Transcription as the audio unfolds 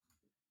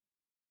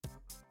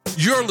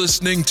You're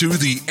listening to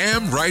the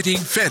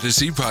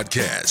AmWritingFantasy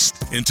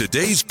podcast. In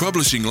today's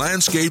publishing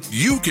landscape,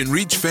 you can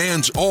reach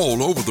fans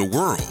all over the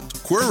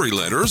world. Query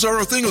letters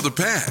are a thing of the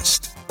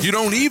past. You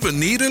don't even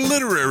need a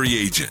literary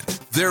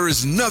agent. There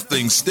is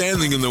nothing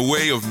standing in the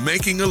way of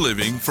making a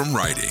living from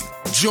writing.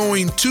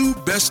 Join two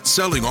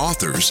best-selling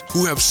authors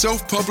who have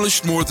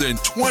self-published more than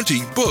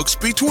 20 books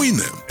between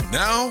them.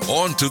 Now,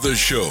 on to the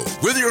show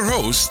with your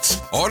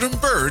hosts, Autumn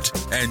Burt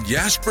and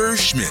Jasper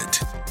Schmidt.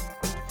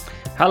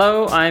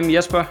 Hello, I'm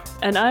Jesper.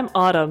 And I'm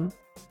Autumn.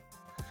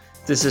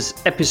 This is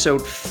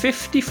episode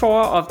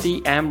 54 of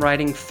the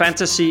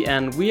AmWritingFantasy,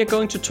 and we are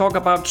going to talk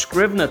about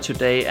Scrivener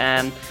today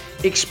and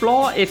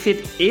explore if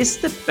it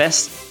is the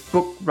best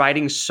book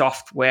writing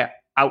software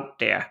out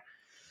there.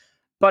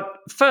 But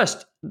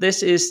first,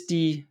 this is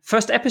the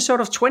first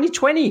episode of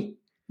 2020.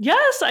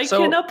 Yes, I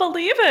cannot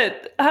believe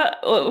it.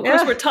 Of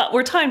course,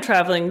 we're time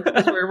traveling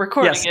as we're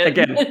recording yes, it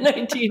again.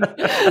 in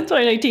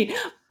 2019.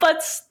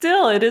 But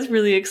still, it is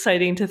really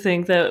exciting to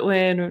think that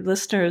when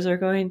listeners are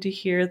going to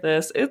hear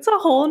this, it's a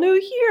whole new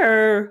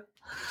year.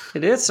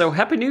 It is. So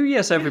happy New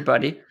Year's,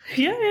 everybody.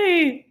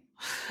 Yay.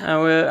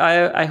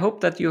 I hope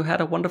that you had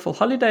a wonderful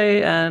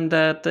holiday and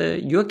that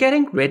you're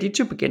getting ready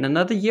to begin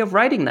another year of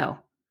writing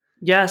now.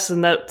 Yes,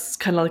 and that's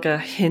kind of like a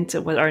hint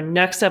at what our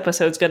next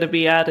episode is going to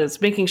be at,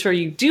 is making sure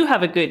you do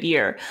have a good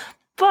year.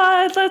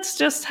 But let's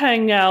just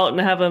hang out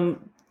and have them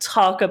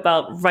talk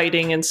about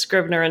writing and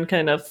Scrivener and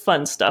kind of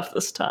fun stuff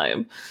this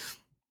time.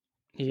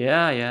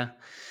 Yeah.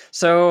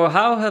 So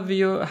how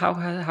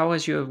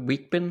has your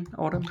week been,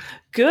 Autumn?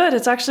 Good.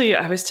 It's actually,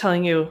 I was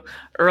telling you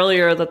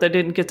earlier that I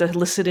didn't get to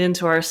listen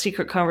into our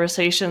secret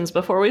conversations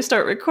before we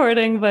start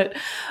recording, but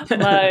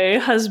my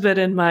husband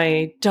and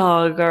my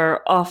dog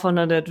are off on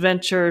an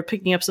adventure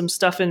picking up some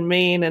stuff in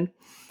Maine, and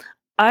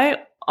I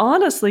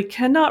honestly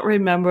cannot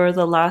remember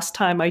the last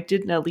time I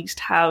didn't at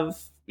least have,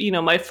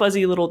 my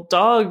fuzzy little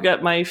dog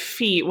at my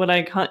feet when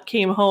I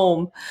came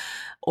home,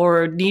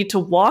 or need to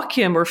walk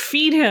him or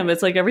feed him.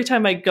 It's like every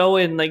time I go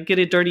and get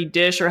a dirty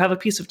dish or have a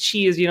piece of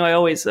cheese,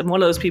 I'm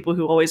one of those people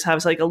who always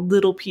has a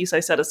little piece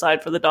I set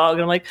aside for the dog.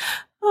 And I'm like,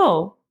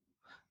 oh,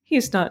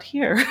 he's not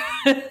here.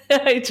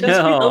 I just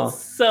feel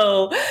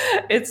so,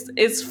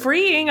 it's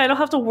freeing. I don't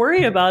have to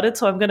worry about it.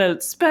 So I'm going to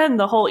spend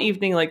the whole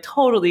evening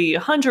totally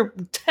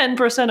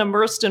 110%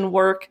 immersed in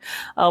work.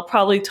 I'll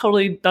probably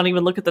totally not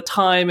even look at the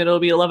time, and it'll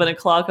be 11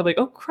 o'clock. I'm like,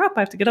 oh crap,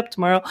 I have to get up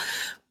tomorrow.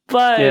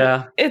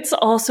 But It's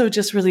also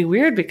just really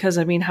weird because,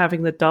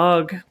 having the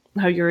dog,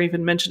 how you're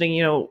even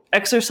mentioning,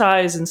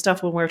 exercise and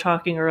stuff when we were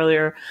talking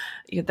earlier,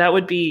 that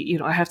would be,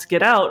 I have to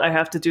get out, I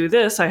have to do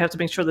this, I have to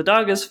make sure the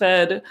dog is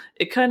fed.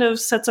 It kind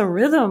of sets a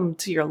rhythm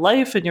to your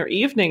life and your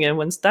evening. And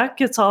once that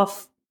gets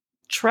off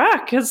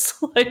track,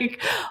 it's like,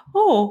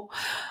 oh,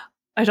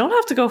 I don't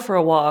have to go for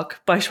a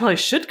walk, but I probably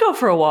should go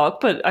for a walk,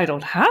 but I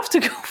don't have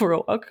to go for a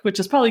walk, which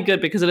is probably good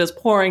because it is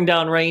pouring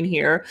down rain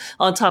here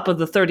on top of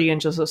the 30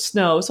 inches of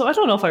snow. So I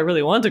don't know if I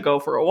really want to go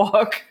for a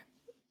walk.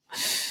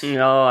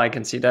 No, I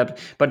can see that.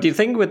 But do you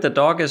think with the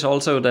dog is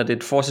also that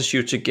it forces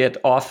you to get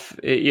off,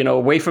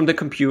 away from the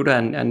computer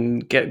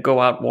and go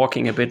out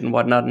walking a bit and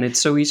whatnot? And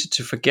it's so easy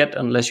to forget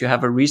unless you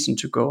have a reason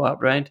to go out,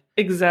 right?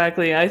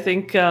 Exactly. I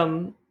think,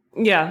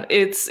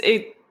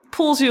 it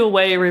pulls you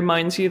away,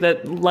 reminds you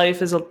that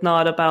life is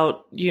not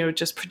about,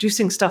 just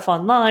producing stuff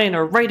online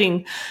or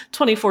writing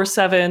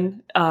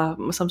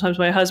 24/7. Sometimes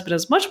my husband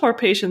is much more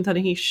patient than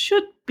he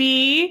should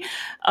be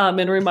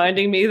in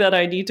reminding me that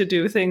I need to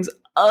do things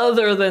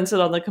other than sit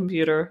on the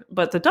computer.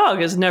 But the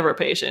dog is never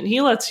patient.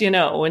 He lets you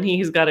know when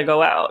he's got to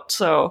go out.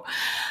 So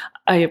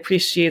I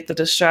appreciate the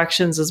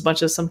distractions as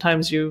much as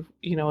sometimes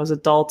as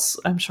adults,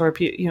 I'm sure,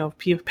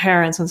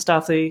 parents and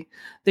stuff, they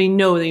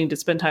know they need to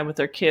spend time with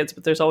their kids,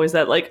 but there's always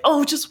that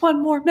just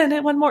one more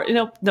minute,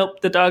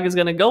 nope, the dog is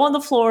going to go on the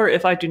floor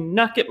if I do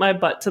not get my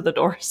butt to the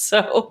door.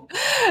 So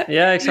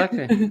yeah,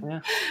 exactly.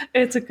 Yeah.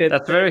 It's a good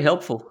That's thing. very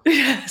helpful.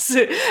 Yes,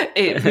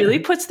 it really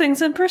puts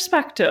things in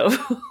perspective.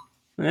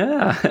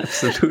 Yeah,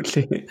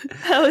 absolutely.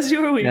 How has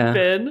your week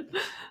been?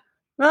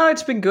 No,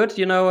 it's been good.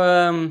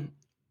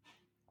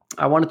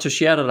 I wanted to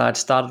share that I'd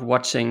started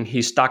watching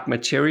His Dark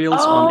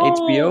Materials on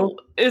HBO.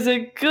 Is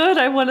it good?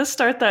 I want to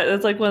start that.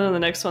 It's one of the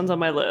next ones on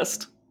my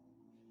list.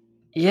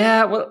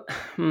 Yeah, well,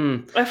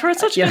 I've heard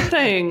such good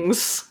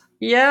things.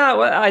 Yeah,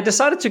 well, I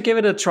decided to give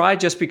it a try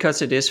just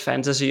because it is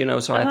fantasy,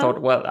 so I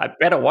thought, well, I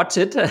better watch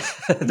it.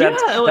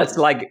 That's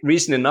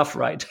reason enough,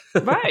 right?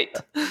 Right.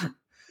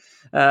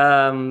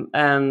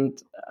 And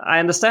I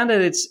understand that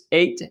it's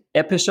 8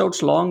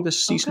 episodes long,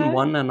 this season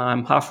 1, and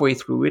I'm halfway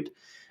through it.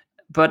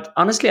 But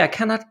honestly, I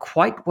cannot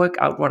quite work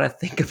out what I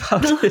think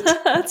about it.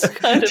 That's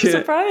kind of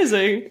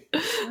surprising.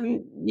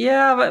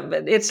 Yeah,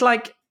 but it's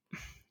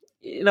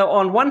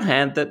on one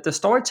hand, the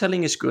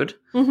storytelling is good.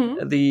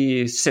 Mm-hmm.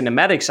 The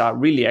cinematics are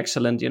really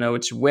excellent.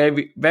 It's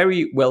very,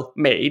 very well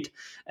made.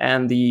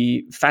 And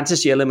the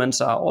fantasy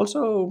elements are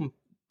also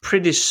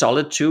pretty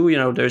solid too.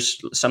 There's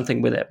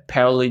something with a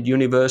parallel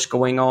universe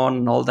going on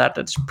and all that.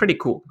 That's pretty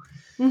cool.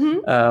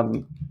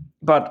 Mm-hmm.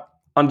 But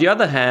on the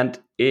other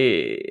hand,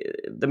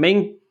 the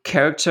main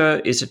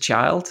character is a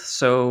child,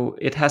 so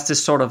it has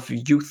this sort of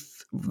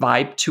youth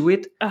vibe to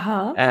it.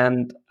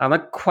 And I'm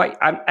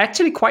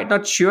actually quite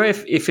not sure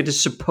if it is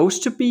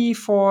supposed to be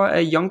for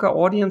a younger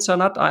audience or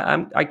not.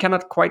 I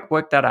cannot quite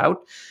work that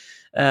out.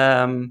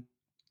 And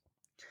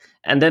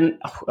then,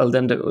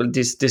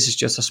 this is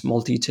just a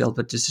small detail,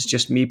 but this is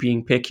just me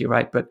being picky,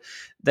 right? But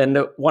then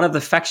one of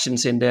the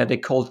factions in there, they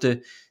called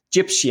the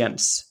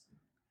Gypsians.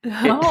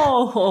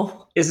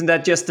 Isn't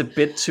that just a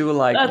bit too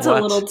like? That's what?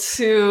 A little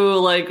too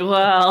like.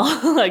 Wow,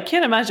 I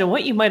can't imagine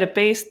what you might have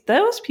based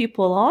those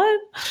people on.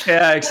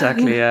 Yeah,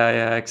 exactly.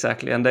 Yeah,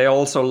 exactly. And they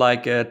also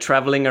like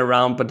traveling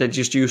around, but they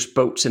just use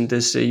boats in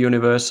this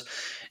universe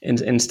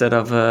instead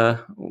of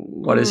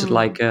what is it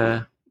like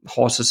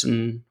horses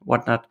and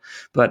whatnot.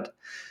 But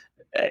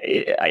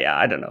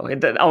I don't know.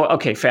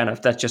 Okay, fair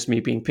enough. That's just me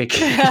being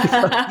picky.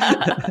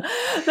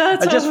 I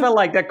just felt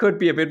like that could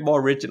be a bit more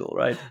original,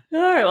 right?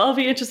 All right, well, it'll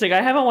be interesting.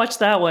 I haven't watched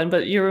that one,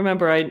 but you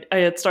remember I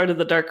had started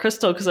The Dark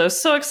Crystal because I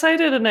was so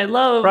excited, and I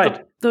love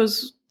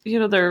those,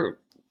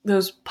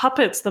 those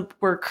puppets that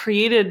were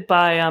created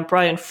by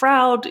Brian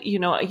Froud.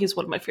 He's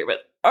one of my favorite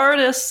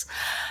artists.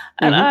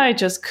 And I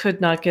just could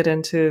not get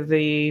into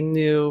the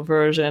new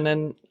version.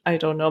 And I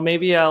don't know,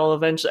 maybe I'll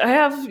eventually... I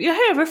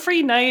have a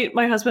free night.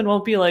 My husband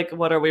won't be like,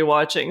 what are we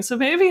watching? So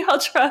maybe I'll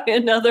try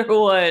another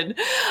one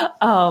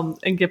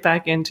and get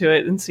back into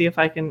it and see if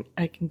I can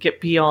get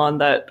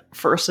beyond that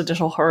first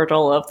initial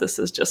hurdle of this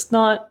is just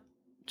not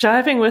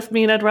jiving with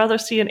me, and I'd rather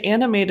see it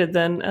animated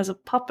than as a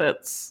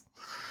puppets.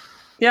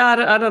 Yeah,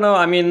 I don't know.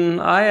 I mean,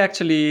 I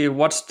actually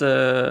watched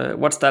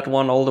that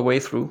one all the way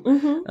through.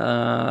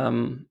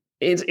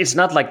 It's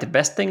not like the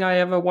best thing I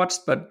ever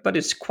watched, but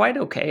it's quite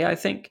okay, I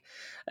think.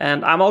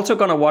 And I'm also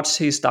gonna watch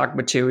his Dark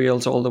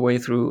Materials all the way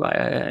through.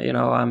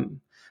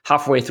 I'm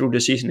halfway through the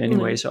season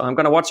anyway, so I'm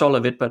gonna watch all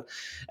of it. But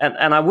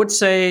and I would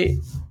say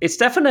it's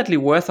definitely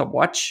worth a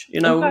watch.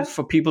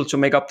 For people to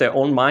make up their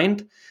own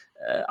mind.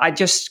 I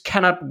just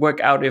cannot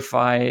work out if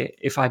I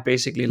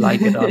basically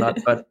like it or not.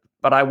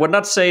 But I would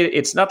not say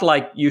it's not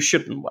like you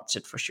shouldn't watch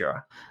it for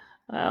sure.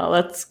 Well,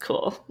 that's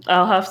cool.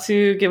 I'll have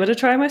to give it a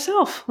try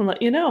myself and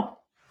let you know.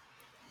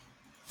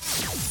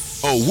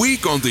 A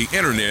week on the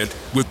internet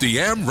with the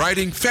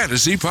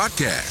AmWritingFantasy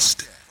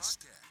podcast.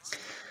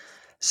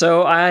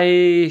 So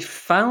I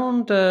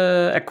found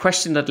a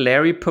question that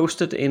Larry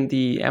posted in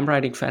the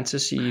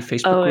AmWritingFantasy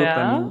Facebook group,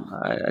 and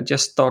I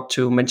just thought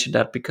to mention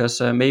that because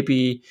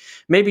maybe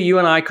you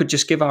and I could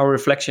just give our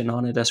reflection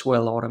on it as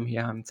well, Autumn.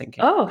 Here, I'm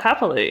thinking. Oh,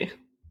 happily.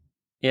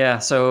 Yeah.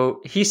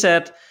 So he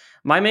said,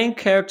 my main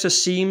character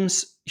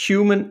seems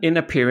human in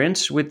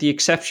appearance, with the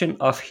exception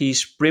of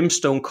his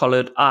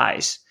brimstone-colored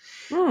eyes.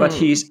 But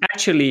he's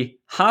actually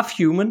half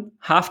human,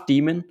 half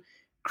demon,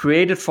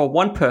 created for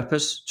one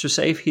purpose, to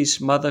save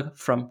his mother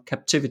from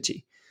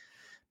captivity.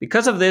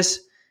 Because of this,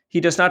 he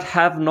does not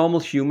have normal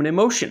human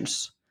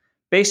emotions.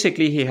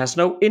 Basically, he has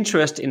no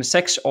interest in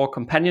sex or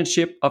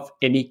companionship of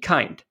any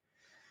kind.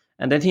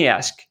 And then he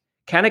asked,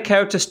 can a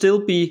character still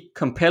be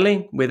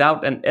compelling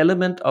without an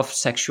element of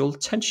sexual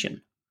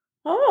tension?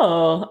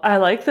 Oh, I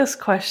like this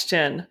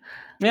question.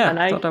 Yeah, and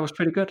I thought that was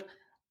pretty good.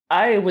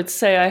 I would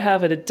say I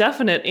have a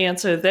definite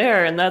answer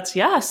there, and that's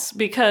yes,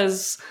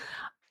 because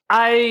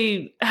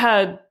I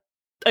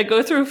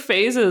go through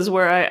phases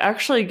where I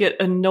actually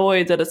get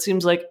annoyed that it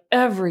seems like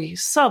every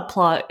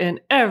subplot in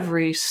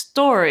every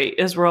story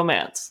is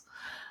romance.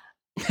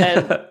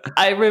 And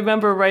I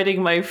remember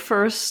writing my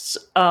first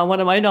one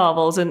of my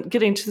novels and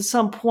getting to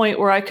some point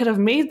where I could have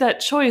made that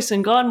choice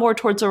and gone more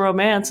towards a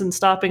romance and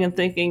stopping and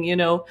thinking,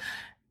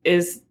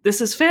 is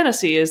this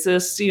fantasy? Is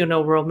this,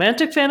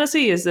 romantic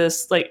fantasy? Is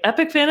this like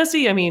epic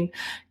fantasy? I mean,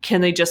 can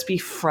they just be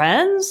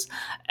friends?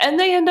 And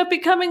they end up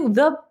becoming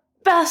the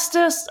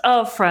bestest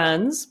of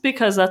friends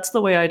because that's the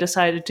way I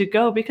decided to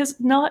go, because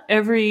not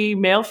every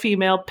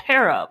male-female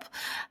pair-up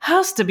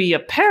has to be a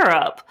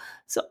pair-up.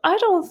 So I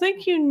don't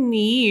think you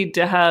need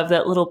to have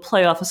that little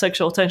play off of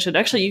sexual tension.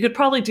 Actually, you could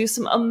probably do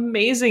some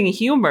amazing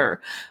humor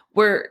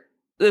where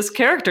this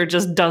character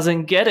just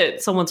doesn't get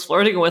it. Someone's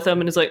flirting with him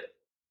and is like,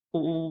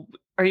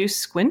 are you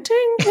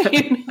squinting?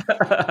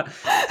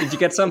 Did you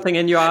get something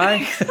in your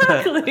eye?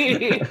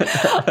 Exactly.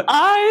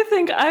 I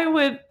think I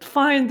would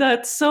find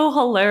that so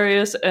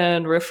hilarious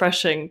and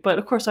refreshing. But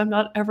of course, I'm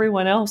not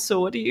everyone else.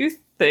 So what do you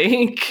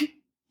think?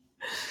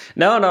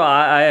 No,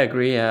 I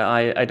agree.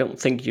 I don't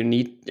think you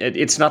need...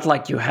 It's not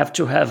like you have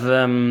to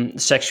have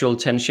sexual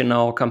tension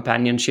or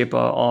companionship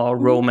or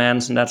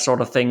romance and that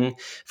sort of thing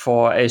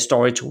for a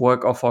story to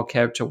work or for a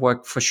character to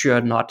work. For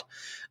sure not.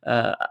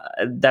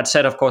 That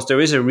said, of course, there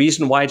is a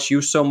reason why it's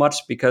used so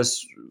much,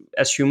 because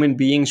as human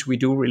beings, we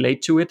do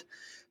relate to it.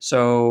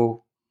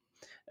 So,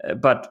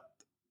 but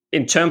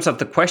in terms of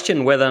the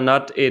question whether or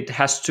not it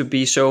has to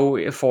be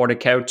so for the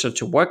character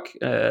to work,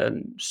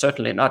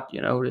 certainly not.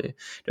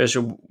 There's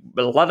a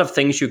lot of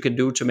things you can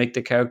do to make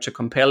the character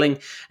compelling,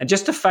 and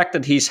just the fact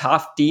that he's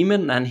half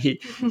demon and he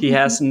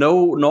has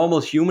no normal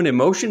human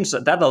emotions,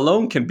 that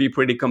alone can be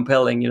pretty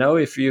compelling.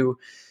 If you,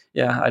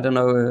 I don't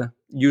know.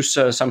 use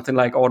something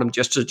like Autumn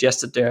just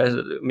suggested there.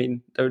 I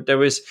mean,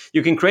 there is,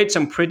 you can create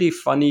some pretty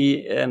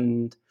funny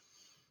and,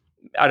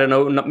 I don't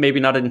know, maybe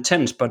not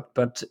intense,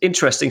 but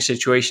interesting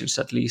situations,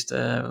 at least,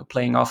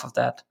 playing off of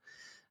that.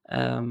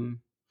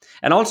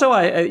 And also,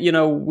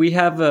 we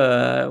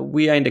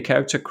are in the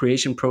character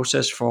creation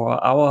process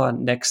for our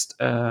next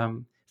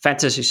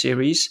fantasy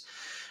series.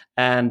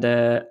 And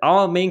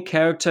our main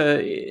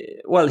character,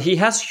 well, he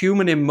has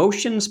human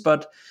emotions,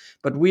 but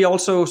we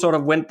also sort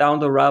of went down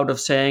the route of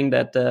saying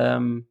that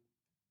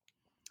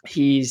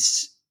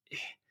he's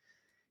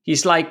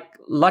like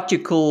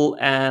logical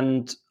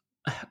and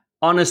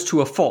honest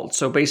to a fault.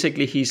 So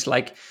basically, he's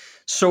like,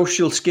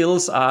 social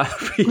skills are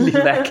really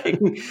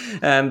lacking,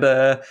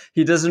 and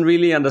he doesn't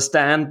really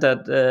understand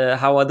that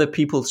how other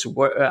people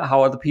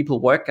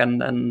work,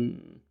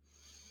 and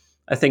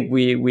I think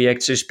we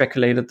actually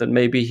speculated that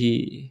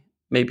maybe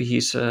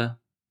he's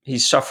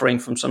suffering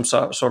from some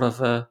sort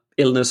of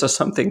illness or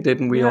something,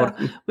 didn't we?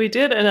 Yeah, we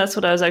did, and that's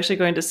what I was actually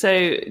going to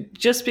say.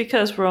 Just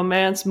because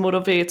romance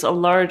motivates a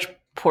large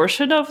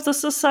portion of the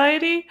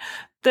society,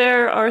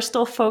 there are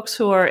still folks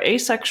who are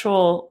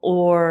asexual,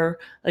 or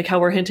like how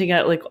we're hinting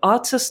at, like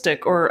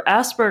autistic or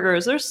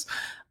Asperger's.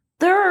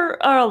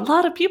 There are a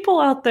lot of people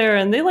out there,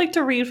 and they like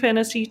to read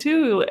fantasy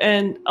too.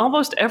 And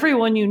almost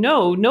everyone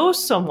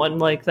knows someone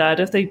like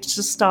that if they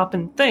just stop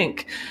and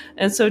think.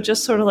 And so,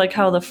 just sort of like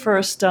how the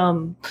first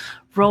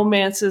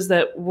romances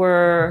that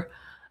were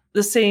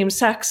the same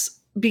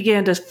sex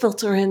began to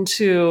filter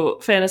into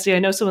fantasy. I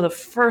know some of the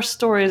first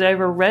stories I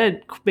ever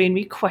read made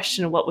me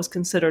question what was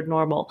considered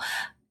normal.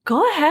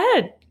 Go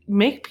ahead,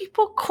 make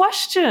people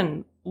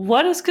question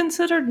what is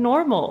considered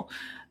normal.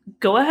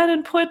 Go ahead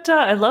and put,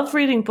 I love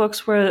reading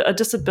books where a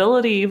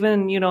disability,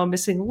 even, a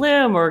missing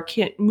limb or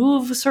can't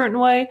move a certain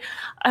way.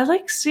 I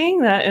like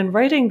seeing that in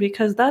writing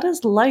because that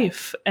is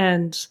life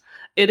and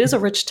it is a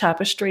rich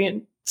tapestry.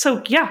 And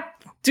so, yeah,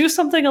 do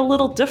something a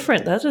little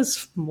different. That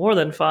is more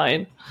than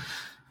fine.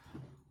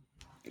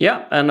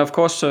 Yeah, and of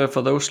course,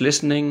 for those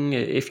listening,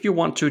 if you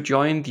want to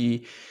join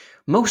the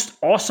most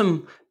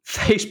awesome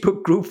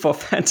Facebook group for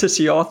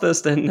fantasy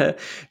authors, then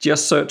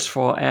just search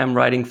for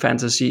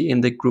AmWritingFantasy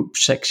in the group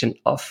section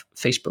of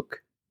Facebook.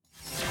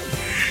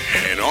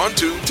 And on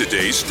to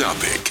today's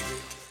topic.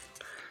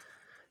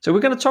 So we're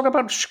going to talk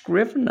about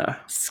Scrivener.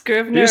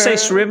 Scrivener. Do you say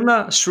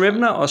Scrivener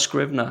or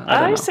Scrivener?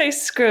 I say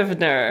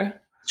Scrivener.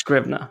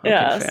 Scrivener. Okay,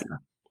 yes.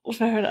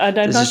 Fair enough. And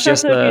I'm not sure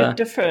if there'd be a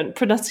different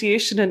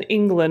pronunciation in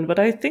England, but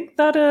I think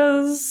that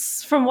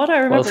is, from what I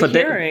remember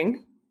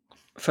hearing.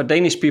 For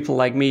Danish people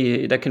like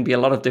me, there can be a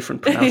lot of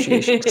different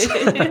pronunciations.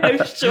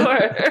 I'm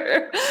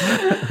sure.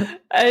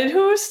 And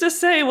who's to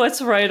say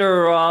what's right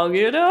or wrong,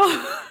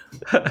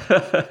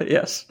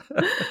 Yes.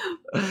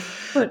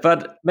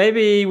 But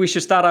maybe we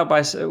should start out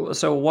by,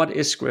 so what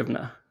is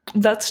Scrivener?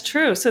 That's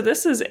true. So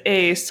this is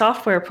a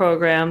software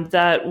program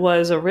that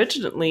was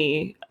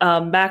originally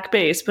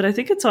Mac-based, but I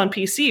think it's on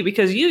PC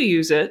because you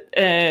use it,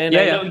 and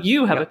I know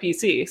you have a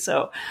PC.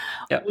 So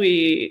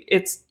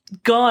it's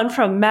gone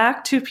from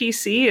Mac to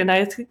PC, and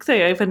I think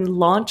they even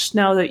launched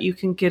now that you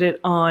can get it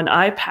on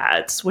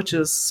iPads,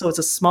 it's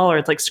a smaller,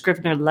 it's like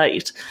Scrivener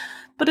Lite.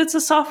 But it's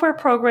a software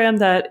program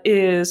that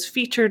is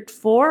featured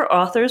for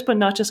authors, but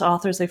not just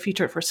authors. They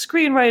feature it for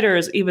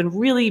screenwriters, even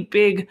really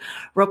big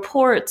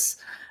reports.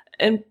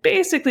 And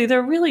basically,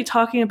 they're really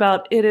talking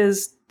about it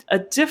is a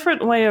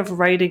different way of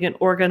writing and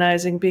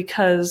organizing,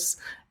 because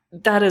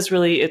that is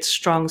really its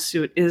strong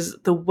suit, is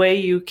the way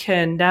you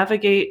can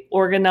navigate,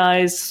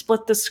 organize,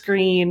 split the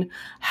screen,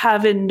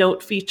 have in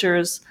note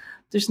features.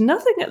 There's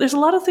a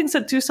lot of things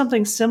that do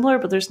something similar,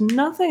 but there's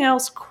nothing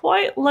else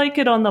quite like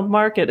it on the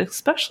market,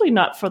 especially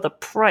not for the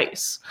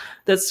price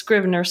that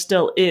Scrivener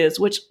still is,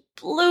 which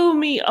blew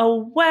me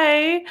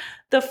away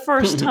the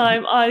first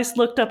time I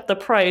looked up the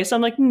price.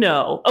 I'm like,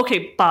 no,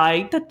 okay,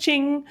 buy the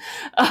ching.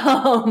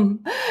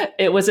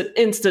 It was an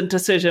instant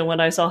decision when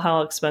I saw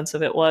how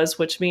expensive it was,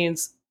 which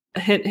means,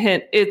 hint,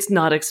 hint, it's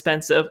not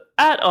expensive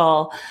at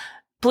all.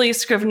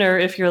 Please, Scrivener,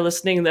 if you're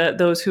listening, that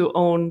those who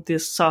own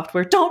this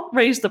software, don't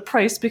raise the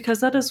price, because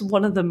that is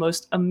one of the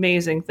most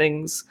amazing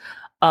things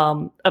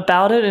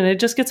about it, and it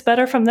just gets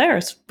better from there.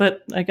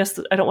 But I guess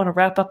I don't want to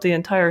wrap up the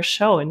entire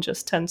show in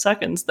just 10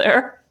 seconds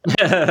there.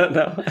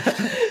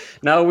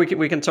 No,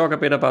 we can talk a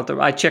bit about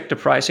I checked the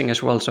pricing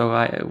as well,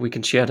 so we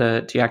can share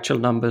the actual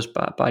numbers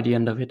by the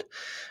end of it.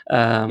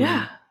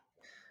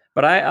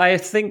 But I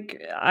think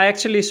I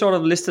actually sort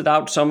of listed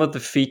out some of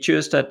the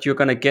features that you're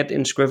going to get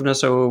in Scrivener.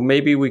 So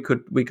maybe we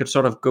could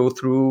sort of go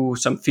through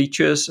some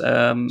features.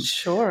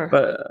 Sure.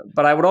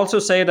 But I would also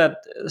say that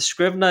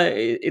Scrivener,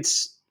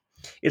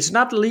 it's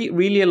not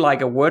really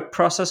like a word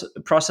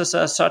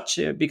processor as such,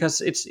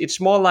 because it's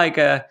more like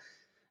a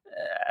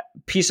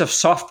piece of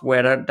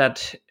software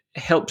that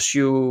helps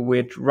you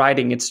with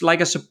writing. It's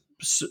like a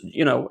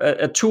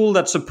a tool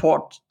that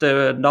supports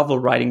the novel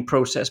writing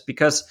process,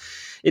 because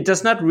it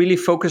does not really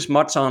focus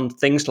much on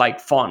things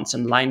like fonts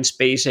and line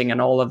spacing and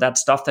all of that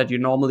stuff that you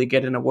normally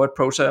get in a word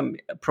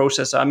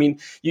processor. I mean,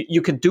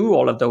 you can do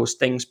all of those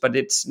things, but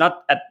it's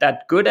not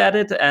that good at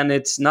it, and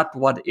it's not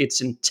what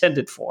it's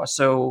intended for.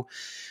 So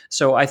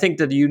I think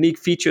that the unique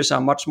features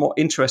are much more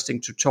interesting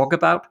to talk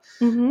about.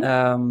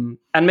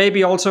 And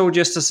maybe also,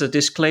 just as a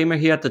disclaimer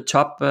here at the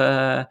top,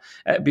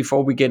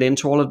 before we get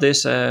into all of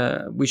this,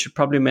 we should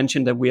probably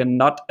mention that we are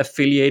not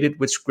affiliated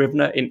with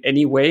Scrivener in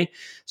any way.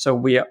 So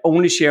we are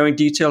only sharing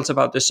details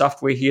about the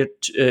software here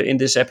in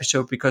this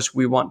episode because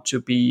we want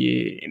to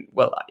be,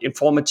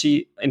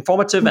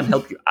 informative and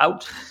help you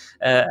out,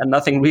 and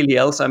nothing really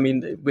else. I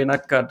mean, we're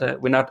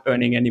not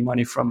earning any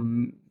money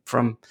from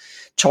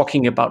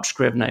talking about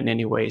Scrivener in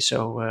any way.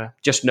 So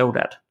just know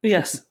that.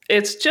 Yes,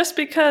 it's just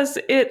because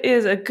it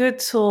is a good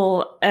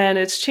tool and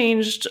it's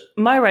changed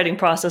my writing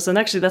process. And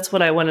actually, that's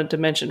what I wanted to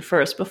mention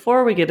first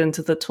before we get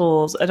into the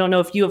tools. I don't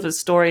know if you have a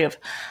story of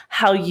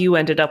how you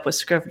ended up with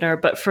Scrivener,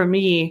 but for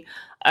me,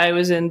 I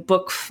was in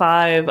book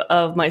 5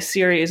 of my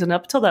series. And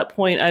up till that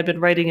point, I'd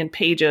been writing in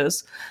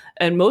Pages,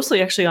 and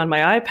mostly actually on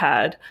my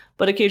iPad,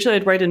 but occasionally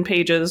I'd write in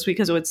Pages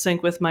because it would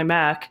sync with my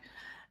Mac.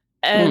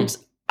 And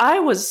I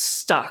was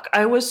stuck.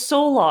 I was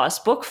so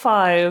lost. Book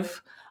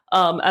 5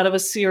 out of a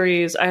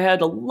series. I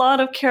had a lot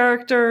of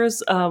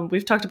characters.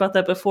 We've talked about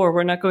that before.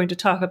 We're not going to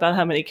talk about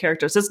how many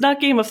characters. It's not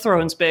Game of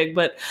Thrones big,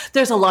 but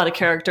there's a lot of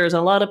characters,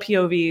 a lot of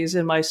POVs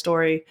in my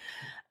story.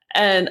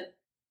 And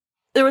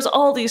there was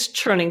all these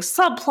churning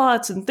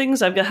subplots and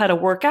things I've had to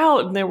work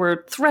out. And there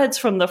were threads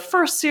from the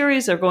first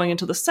series. They're going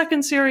into the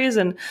second series.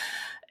 And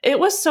it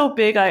was so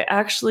big, I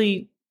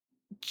actually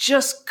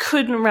just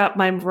couldn't wrap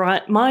my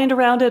mind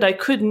around it. I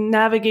couldn't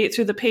navigate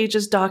through the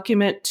Pages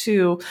document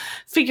to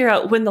figure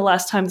out when the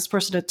last time this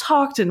person had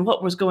talked and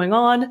what was going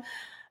on.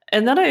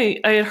 And then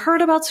I had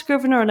heard about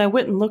Scrivener, and I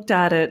went and looked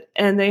at it,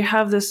 and they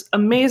have this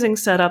amazing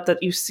setup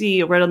that you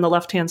see right on the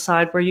left-hand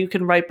side where you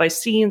can write by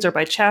scenes or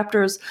by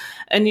chapters,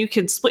 and you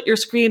can split your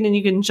screen and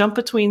you can jump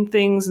between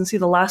things and see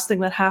the last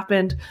thing that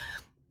happened.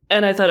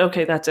 And I thought,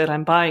 okay, that's it.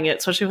 I'm buying it.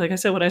 Especially, like I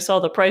said, when I saw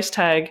the price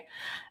tag,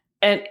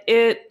 and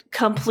it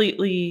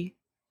completely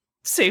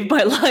saved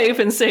my life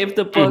and saved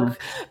the book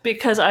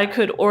because I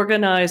could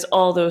organize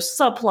all those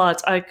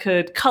subplots. I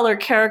could color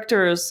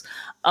characters.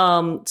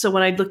 So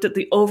when I looked at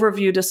the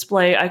overview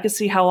display, I could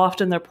see how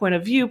often their point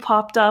of view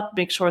popped up,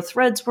 make sure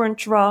threads weren't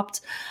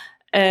dropped.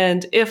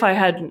 And if I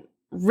hadn't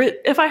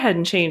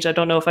changed, I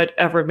don't know if I'd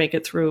ever make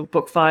it through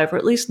book 5, or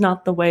at least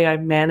not the way I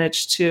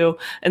managed to.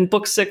 And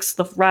book 6,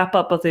 the wrap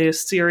up of the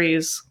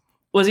series,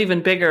 was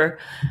even bigger.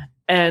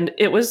 And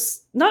it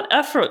was not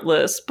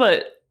effortless,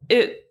 but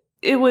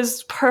it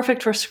was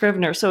perfect for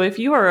Scrivener. So if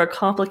you are a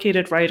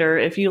complicated writer,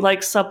 if you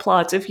like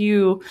subplots, if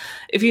you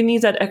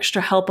need that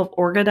extra help of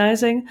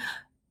organizing,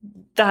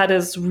 that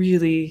is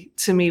really,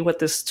 to me, what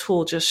this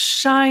tool just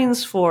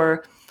shines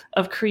for,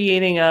 of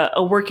creating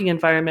a working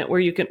environment where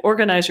you can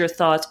organize your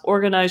thoughts,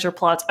 organize your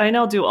plots. I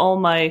now do all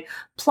my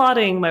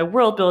plotting, my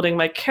world building,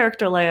 my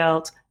character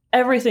layout.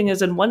 Everything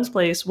is in one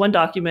place, one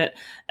document,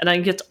 and I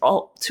can get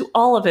to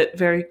all of it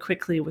very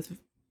quickly with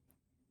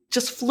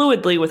just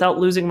fluidly without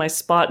losing my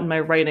spot in my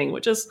writing,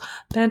 which is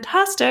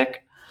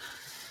fantastic.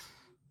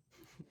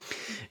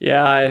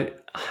 Yeah,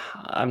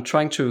 I'm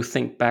trying to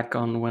think back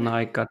on when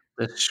I got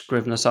the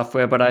Scrivener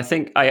software, but I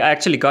think I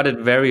actually got it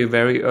very,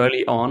 very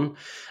early on.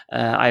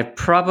 I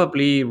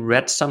probably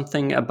read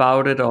something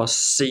about it or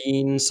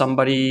seen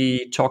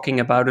somebody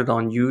talking about it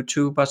on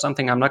YouTube or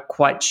something. I'm not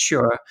quite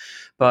sure.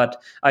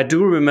 But I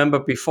do remember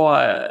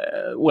before,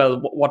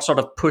 what sort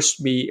of pushed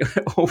me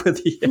over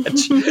the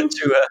edge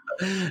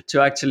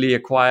to actually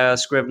acquire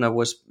Scrivener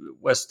was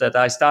that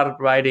I started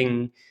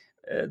writing.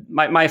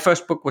 My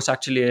first book was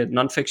actually a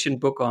nonfiction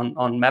book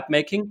on map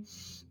making,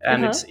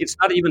 and it's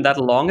not even that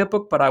long a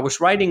book, but I was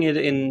writing it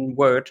in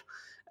Word,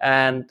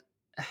 and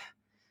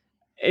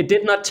it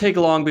did not take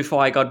long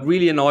before I got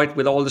really annoyed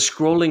with all the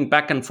scrolling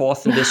back and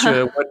forth in this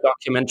Word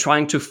document,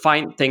 trying to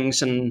find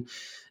things, and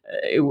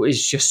it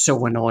was just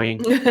so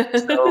annoying.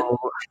 So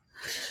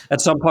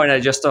at some point I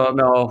just thought,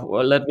 no,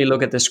 well, let me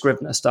look at the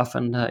Scrivener stuff.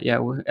 And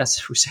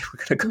as we say, we're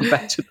going to come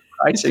back to the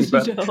pricing.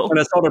 But when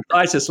I saw the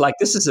prices, like,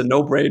 this is a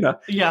no-brainer.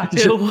 Yeah.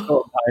 Just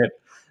go buy it.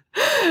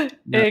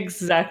 Yeah.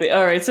 Exactly.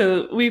 All right.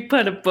 So we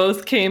kind of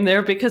both came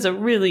there because it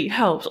really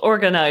helps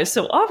organize.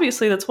 So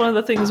obviously that's one of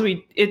the things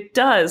it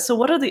does. So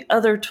what are the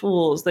other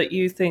tools that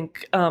you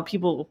think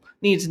people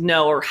need to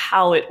know, or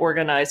how it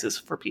organizes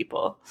for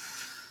people?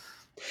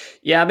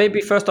 Yeah,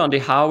 maybe first on the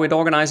how it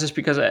organizes,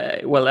 because,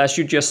 as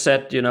you just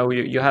said,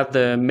 you have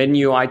the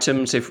menu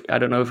items. I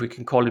don't know if we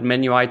can call it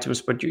menu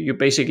items, but you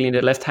basically, in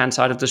the left-hand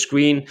side of the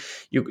screen,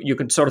 you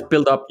can sort of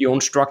build up your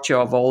own structure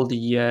of all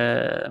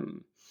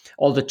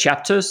the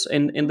chapters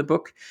in the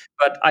book.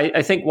 But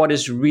I think what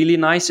is really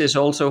nice is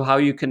also how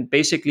you can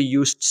basically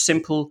use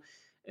simple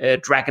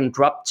drag and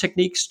drop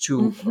techniques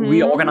to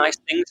reorganize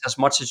things as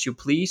much as you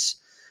please.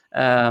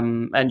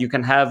 And you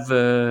can have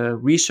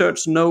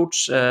research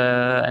notes,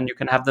 and you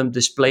can have them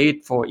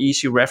displayed for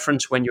easy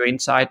reference when you're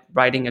inside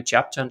writing a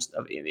chapter and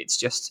stuff. It's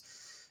just,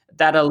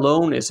 that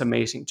alone is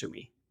amazing to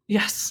me.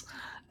 Yes.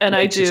 And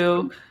I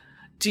do.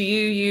 Do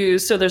you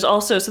use, so there's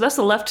also, so that's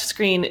the left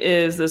screen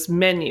is this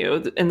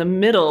menu. In the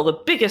middle, the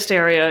biggest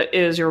area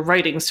is your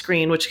writing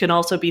screen, which can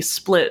also be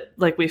split,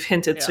 like we've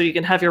hinted. Yeah. So you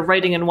can have your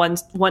writing in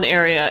one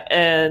area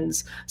and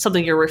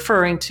something you're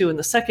referring to in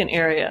the second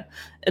area.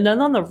 And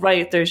then on the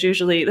right, there's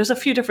a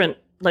few different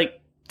like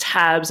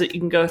tabs that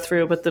you can go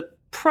through, but the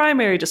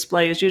primary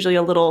display is usually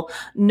a little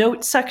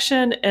note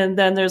section, and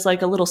then there's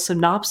like a little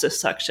synopsis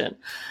section.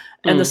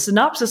 And the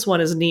synopsis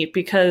one is neat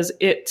because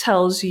it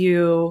tells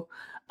you,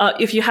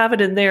 if you have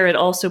it in there, it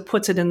also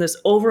puts it in this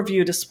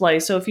overview display.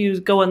 So if you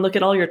go and look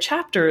at all your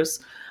chapters,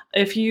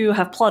 if you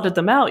have plotted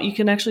them out, you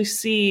can actually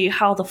see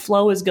how the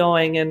flow is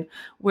going and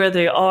where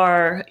they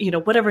are,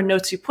 whatever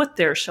notes you put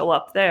there show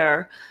up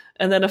there.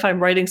 And then if I'm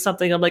writing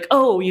something, I'm like,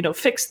 oh,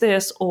 fix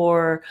this,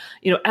 or,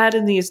 add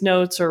in these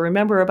notes, or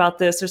remember about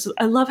this.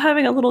 I love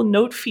having a little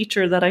note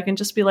feature that I can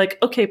just be like,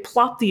 okay,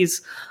 plop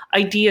these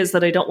ideas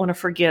that I don't want to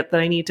forget,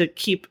 that I need to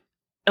keep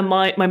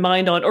my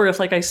mind on, or if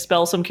like I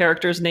spell some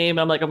character's name,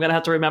 I'm like, I'm gonna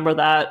have to remember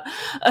that.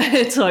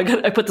 So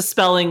I put the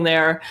spelling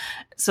there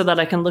so that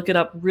I can look it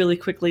up really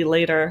quickly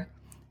later.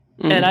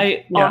 And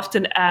I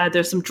often add,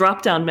 there's some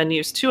drop down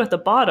menus too at the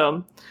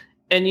bottom,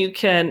 and you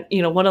can,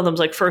 one of them's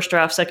like first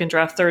draft, second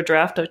draft, third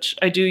draft, which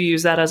I do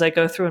use that as I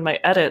go through in my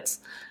edits.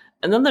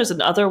 And then there's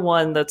another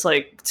one that's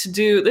like to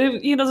do,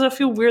 there's a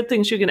few weird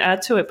things you can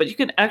add to it, but you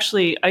can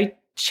actually, I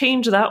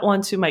change that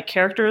one to my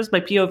characters, my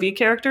POV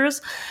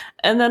characters,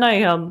 and then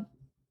I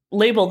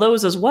label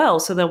those as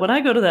well, so that when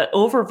I go to that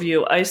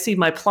overview, I see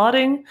my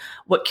plotting,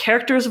 what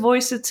character's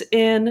voice it's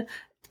in,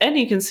 and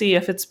you can see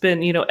if it's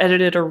been,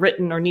 edited or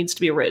written or needs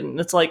to be written.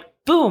 It's like,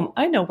 boom,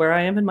 I know where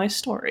I am in my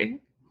story.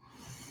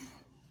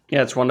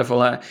 Yeah, it's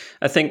wonderful. I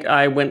think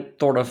I went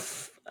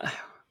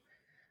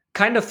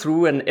kind of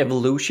through an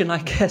evolution, I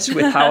guess,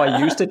 with how I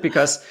used it,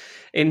 because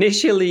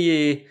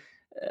initially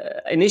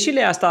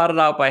I started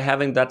out by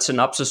having that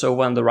synopsis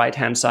over on the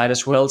right-hand side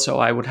as well. So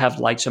I would have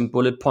like some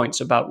bullet points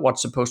about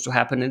what's supposed to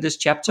happen in this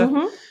chapter.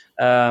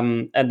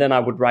 And then I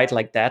would write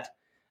like that.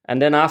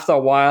 And then after a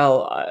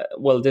while,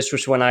 this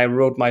was when I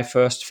wrote my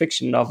first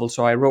fiction novel.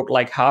 So I wrote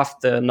like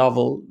half the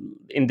novel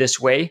in this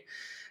way.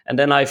 And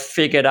then I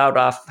figured out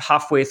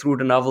halfway through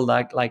the novel,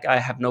 like I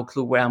have no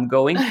clue where I'm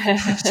going.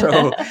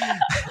 So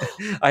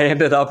I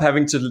ended up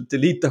having to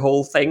delete the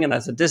whole thing. And I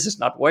said, this is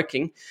not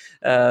working.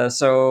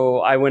 So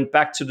I went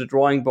back to the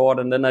drawing board,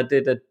 and then I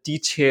did a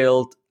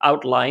detailed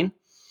outline,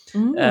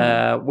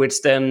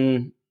 which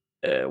then,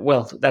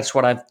 that's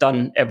what I've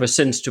done ever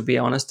since, to be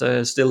honest.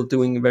 Still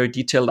doing very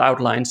detailed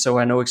outlines. So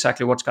I know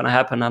exactly what's going to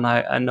happen. And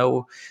I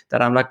know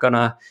that I'm not going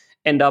to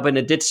end up in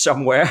a ditch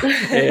somewhere,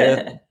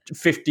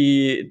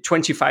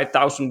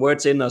 25,000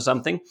 words in or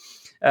something.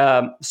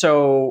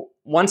 So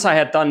once I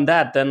had done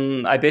that,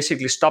 then I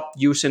basically stopped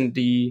using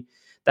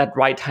that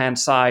right-hand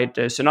side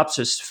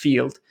synopsis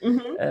field,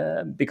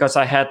 because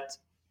I had,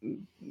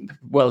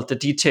 the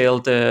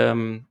detailed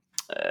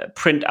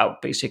print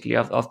out basically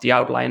of the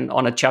outline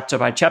on a chapter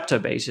by chapter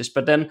basis.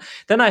 But then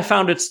I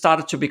found it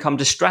started to become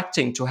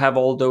distracting to have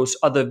all those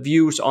other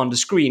views on the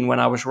screen when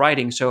I was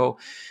writing. So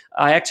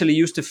I actually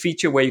used a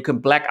feature where you can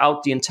black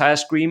out the entire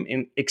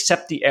screen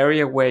except the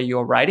area where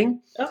you're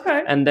writing.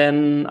 Okay. And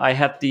then I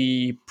had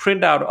the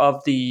printout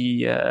of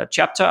the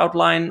chapter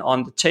outline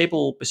on the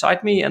table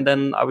beside me, and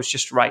then I was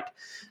just write.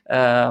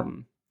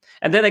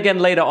 And then again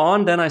later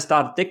on, then I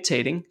started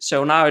dictating.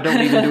 So now I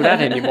don't even do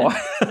that anymore.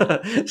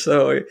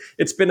 So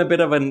it's been a bit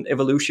of an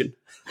evolution.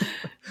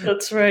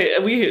 That's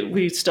right.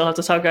 We still have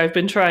to talk. I've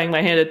been trying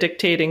my hand at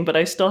dictating, but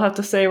I still have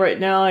to say right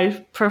now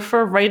I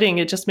prefer writing.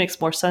 It just makes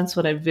more sense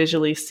when I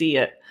visually see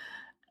it.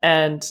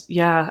 And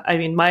yeah, I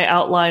mean, my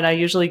outline, I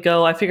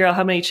figure out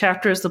how many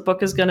chapters the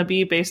book is going to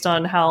be based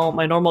on how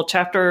my normal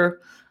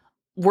chapter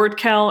word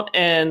count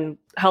and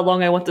how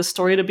long I want the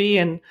story to be.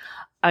 And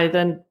I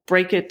then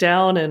break it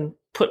down and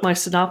put my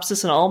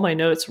synopsis and all my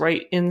notes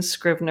right in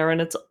Scrivener, and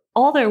it's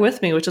all there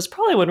with me, which is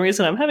probably one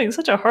reason I'm having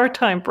such a hard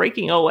time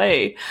breaking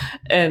away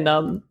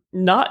and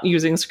not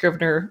using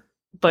Scrivener,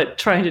 but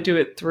trying to do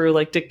it through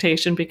like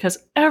dictation, because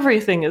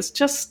everything is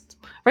just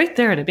right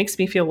there and it makes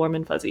me feel warm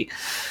and fuzzy.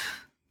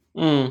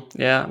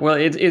 Yeah, well,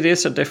 it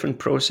is a different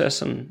process,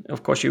 and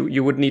of course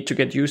you would need to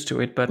get used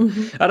to it. But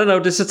I don't know,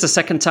 this is the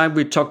second time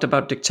we talked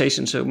about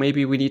dictation, so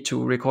maybe we need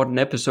to record an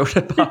episode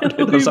about it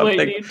or something. We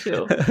might need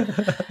to.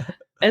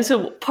 And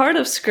so part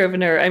of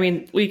Scrivener, I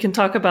mean, we can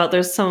talk about,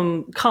 there's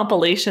some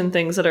compilation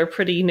things that are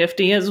pretty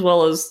nifty, as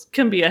well as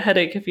can be a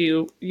headache if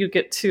you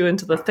get too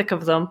into the thick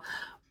of them.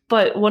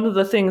 But one of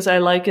the things I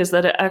like is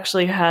that it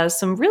actually has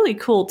some really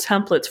cool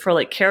templates for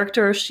like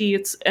character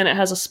sheets. And it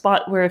has a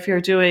spot where if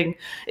you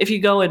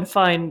go and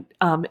find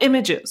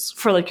images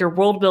for like your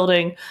world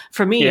building,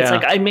 for me, It's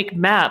like I make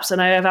maps,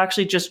 and I have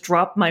actually just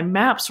dropped my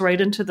maps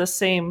right into the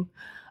same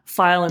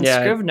file in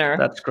Scrivener.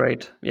 That's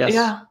great. Yes.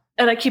 Yeah.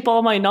 And I keep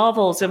all my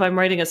novels, if I'm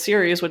writing a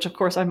series, which of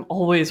course I'm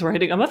always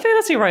writing. I'm a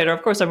fantasy writer.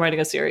 Of course I'm writing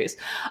a series.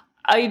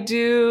 I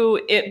do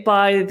it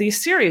by the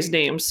series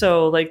name.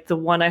 So like the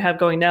one I have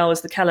going now is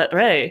the Calet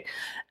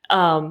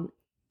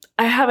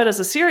I have it as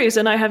a series,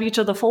 and I have each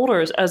of the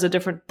folders as a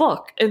different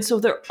book. And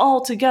so they're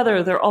all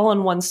together. They're all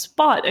in one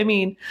spot. I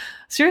mean,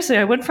 seriously,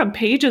 I went from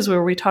pages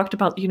where we talked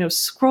about,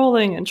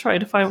 scrolling and trying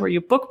to find where you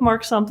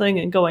bookmark something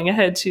and going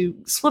ahead to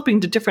flipping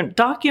to different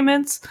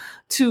documents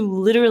to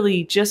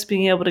literally just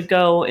being able to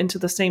go into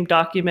the same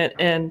document,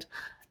 and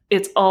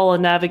it's all a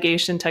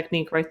navigation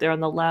technique right there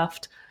on the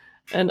left.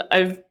 And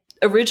I've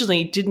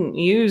originally didn't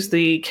use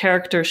the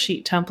character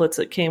sheet templates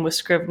that came with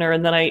Scrivener,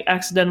 and then I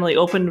accidentally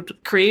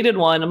created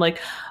one. I'm like,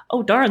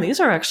 oh darn,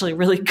 these are actually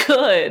really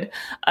good.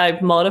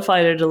 I've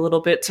modified it a little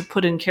bit to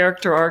put in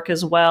character arc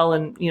as well,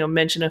 and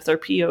mention if they're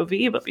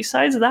POV. But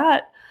besides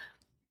that,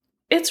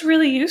 it's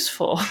really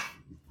useful.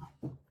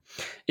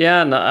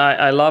 Yeah, and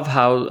I love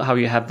how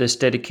you have this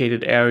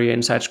dedicated area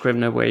inside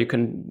Scrivener where you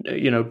can,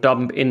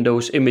 dump in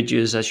those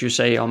images, as you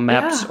say, on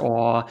maps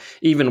or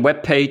even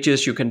web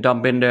pages. You can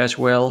dump in there as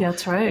well.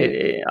 That's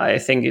right. I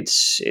think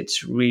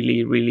it's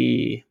really,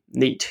 really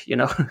neat.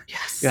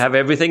 Yes. You have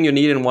everything you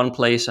need in one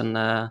place,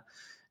 and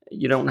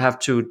you don't have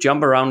to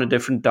jump around in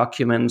different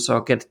documents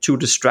or get too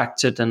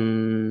distracted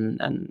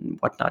and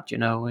whatnot. It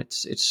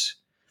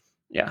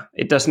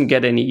doesn't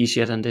get any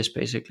easier than this,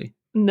 basically.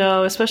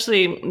 No,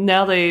 especially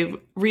now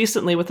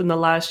within the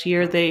last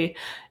year, they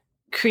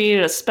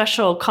created a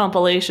special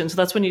compilation. So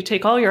that's when you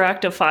take all your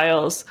active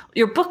files,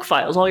 your book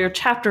files, all your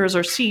chapters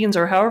or scenes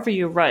or however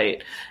you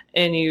write,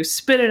 and you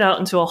spit it out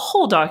into a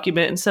whole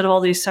document instead of all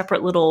these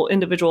separate little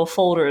individual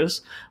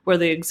folders where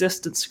they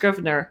exist in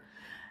Scrivener.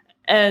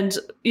 And,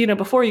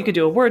 before you could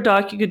do a Word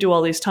doc, you could do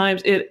all these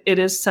times. It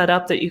is set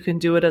up that you can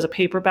do it as a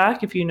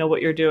paperback if you know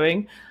what you're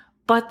doing.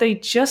 But they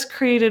just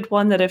created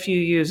one that if you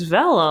use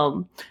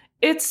Vellum,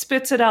 it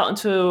spits it out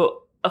into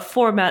a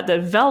format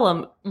that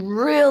Vellum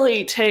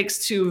really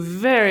takes to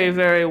very,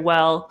 very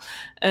well.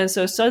 And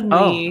so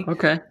suddenly,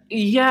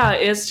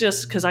 it's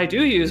just because I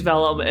do use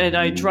Vellum, and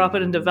I drop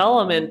it into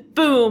Vellum, and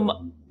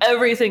boom,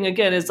 everything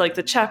again is like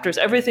the chapters.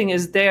 Everything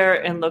is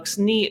there and looks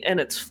neat, and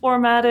it's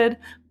formatted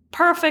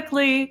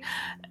perfectly.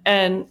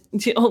 And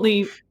the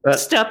only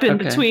step in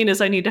between is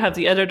I need to have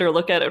the editor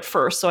look at it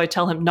first. So I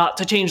tell him not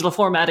to change the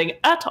formatting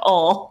at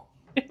all.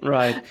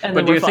 Right.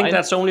 But do you think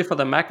that's only for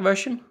the Mac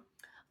version?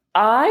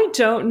 I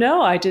don't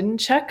know. I didn't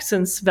check,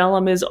 since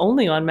Vellum is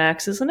only on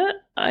Macs, isn't it?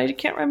 I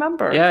can't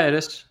remember. Yeah, it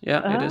is.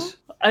 Yeah, it is.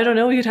 I don't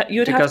know.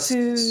 You'd have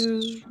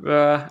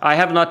to. I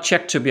have not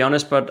checked, to be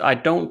honest, but I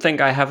don't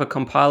think I have a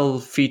compile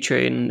feature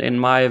in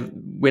my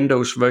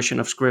Windows version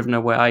of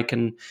Scrivener where I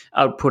can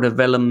output a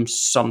Vellum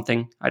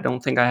something. I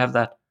don't think I have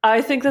that.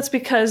 I think that's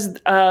because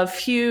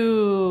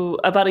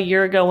about a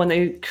year ago when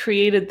they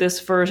created this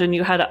version,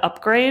 you had to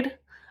upgrade.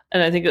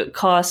 And I think it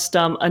cost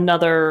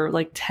another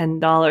like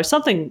 $10,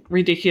 something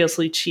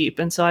ridiculously cheap.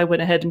 And so I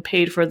went ahead and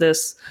paid for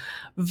this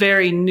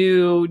very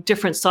new,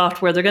 different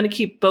software. They're going to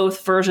keep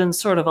both versions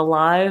sort of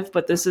alive,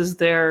 but this is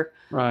their...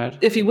 Right.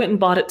 If you went and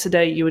bought it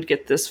today, you would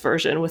get this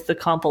version with the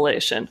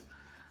compilation.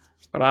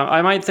 But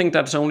I might think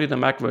that's only the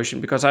Mac version,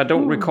 because I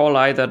don't recall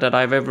either that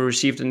I've ever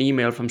received an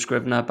email from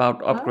Scrivener about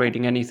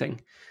upgrading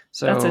anything.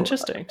 So that's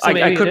interesting. So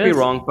I could be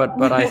wrong,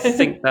 but I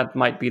think that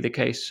might be the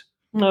case.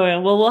 Oh, yeah.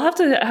 Well, we'll have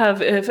to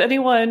have, if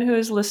anyone who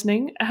is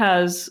listening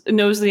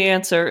knows the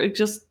answer,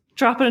 just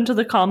drop it into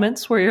the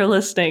comments where you're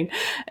listening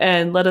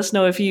and let us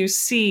know if you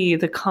see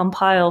the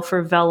compile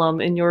for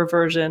Vellum in your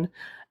version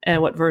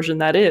and what version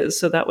that is.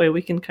 So that way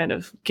we can kind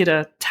of get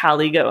a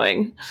tally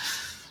going.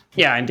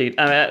 Yeah, indeed.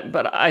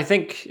 But I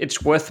think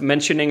it's worth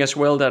mentioning as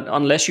well that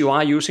unless you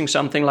are using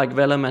something like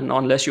Vellum, and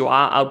unless you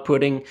are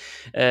outputting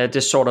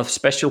this sort of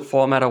special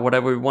format or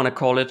whatever we want to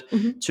call it,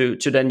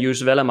 to then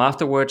use Vellum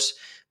afterwards,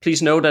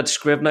 please know that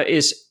Scrivener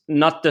is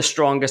not the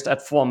strongest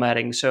at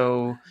formatting.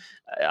 So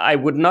I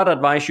would not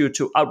advise you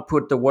to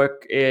output the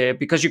work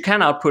because you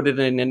can output it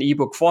in an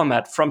ebook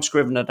format from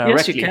Scrivener directly.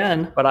 Yes, you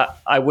can. But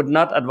I would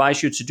not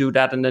advise you to do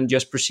that and then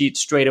just proceed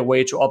straight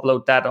away to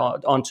upload that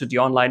onto the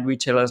online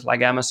retailers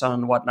like Amazon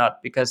and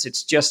whatnot, because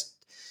it's just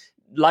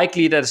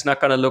likely that it's not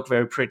going to look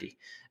very pretty.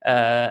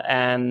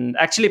 And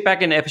actually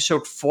back in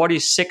episode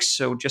 46,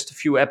 so just a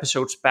few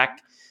episodes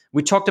back,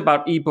 we talked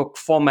about ebook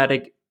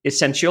formatting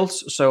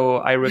essentials. So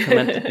I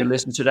recommend that you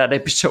listen to that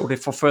episode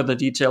for further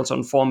details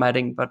on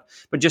formatting. But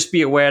just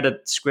be aware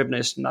that Scrivener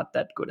is not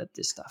that good at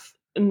this stuff.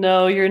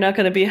 No, you're not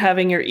going to be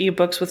having your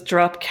ebooks with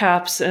drop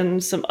caps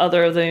and some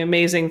other of the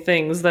amazing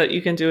things that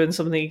you can do in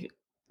some of the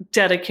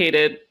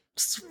dedicated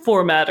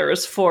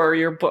formatters for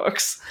your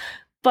books.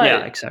 But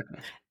yeah, exactly.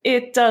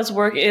 It does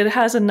work. It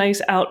has a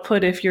nice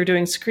output if you're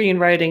doing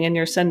screenwriting and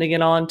you're sending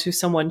it on to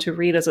someone to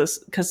read because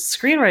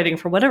screenwriting,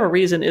 for whatever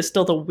reason, is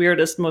still the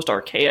weirdest, most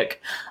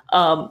archaic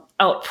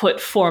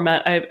output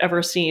format I've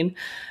ever seen.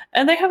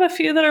 And they have a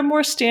few that are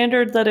more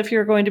standard that if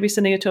you're going to be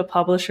sending it to a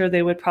publisher,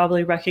 they would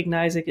probably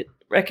recognize it.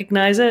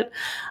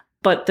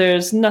 but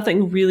there's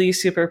nothing really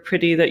super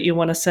pretty that you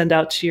want to send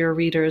out to your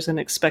readers and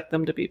expect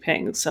them to be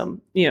paying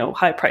some,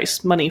 high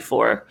price money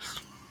for.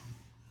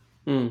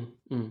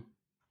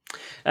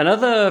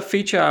 Another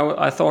feature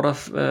I thought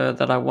of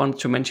that I wanted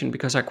to mention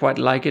because I quite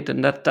like it,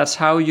 and that's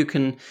how you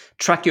can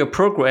track your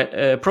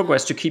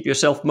progress to keep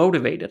yourself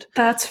motivated.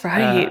 That's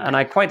right. And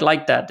I quite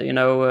like that.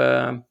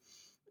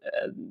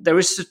 There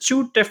is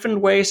two different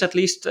ways, at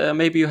least.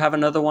 Maybe you have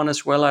another one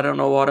as well. I don't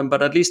know, Autumn,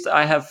 but at least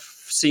I have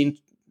seen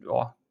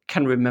or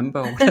can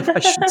remember, whatever I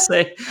should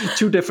say,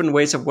 two different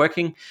ways of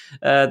working.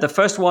 The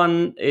first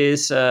one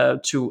is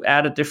to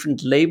add a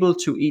different label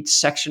to each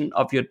section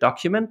of your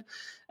document.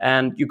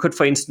 And you could,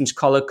 for instance,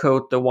 color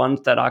code the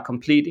ones that are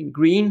complete in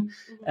green,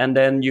 and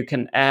then you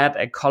can add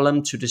a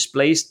column to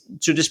display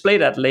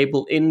that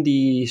label in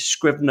the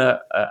Scrivener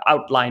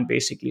outline,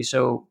 basically.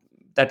 So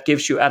that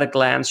gives you, at a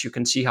glance, you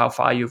can see how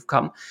far you've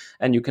come,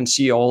 and you can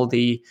see all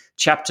the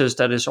chapters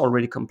that is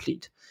already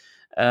complete.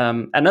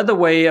 Another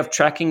way of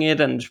tracking it,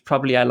 and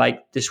probably I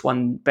like this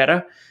one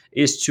better,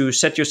 is to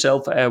set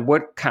yourself a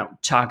word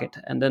count target.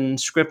 And then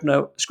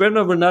Scrivener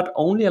will not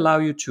only allow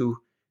you to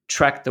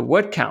track the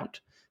word count.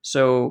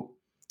 So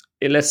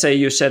let's say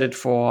you set it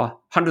for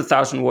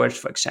 100,000 words,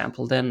 for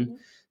example, then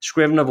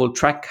Scrivener will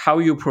track how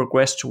you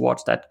progress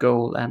towards that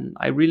goal. And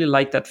I really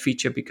like that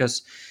feature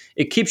because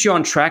it keeps you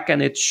on track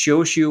and it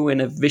shows you in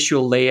a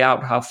visual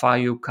layout how far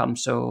you come.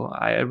 So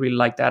I really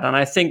like that. And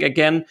I think,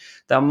 again,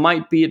 there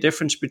might be a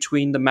difference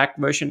between the Mac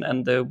version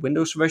and the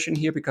Windows version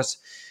here, because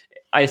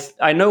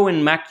I know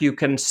in Mac you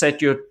can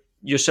set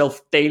yourself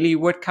daily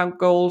word count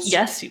goals.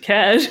 Yes, you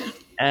can.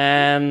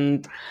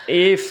 And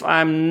if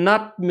I'm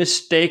not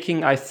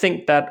mistaken, I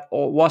think that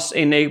was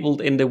enabled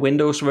in the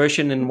Windows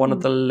version in one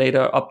of the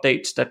later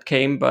updates that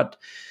came, but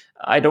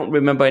I don't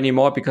remember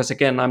anymore because,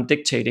 again, I'm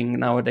dictating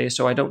nowadays,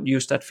 so I don't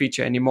use that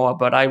feature anymore.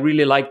 But I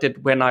really liked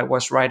it when I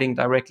was writing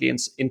directly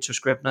into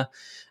Scrivener.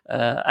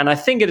 And I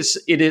think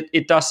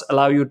it does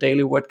allow you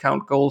daily word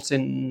count goals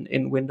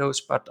in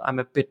Windows, but I'm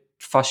a bit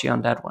fuzzy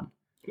on that one.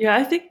 Yeah,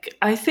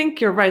 I think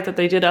you're right that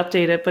they did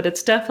update it, but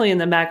it's definitely in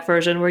the Mac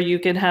version where you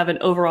can have an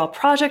overall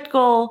project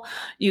goal,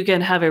 you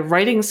can have a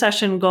writing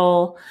session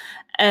goal,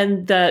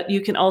 and that you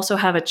can also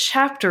have a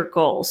chapter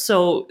goal.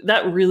 So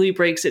that really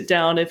breaks it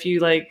down. If you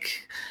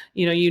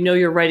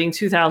you're writing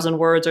 2,000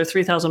 words or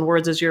 3,000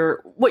 words is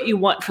what you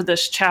want for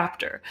this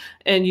chapter.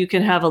 And you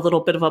can have a little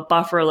bit of a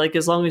buffer, like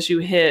as long as you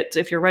hit,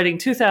 if you're writing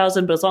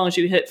 2,000, but as long as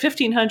you hit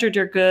 1,500,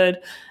 you're good.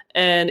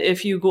 And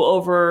if you go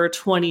over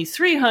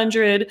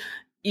 2,300,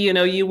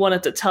 you want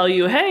it to tell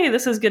you, hey,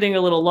 this is getting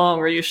a little long.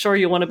 Are you sure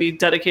you want to be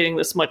dedicating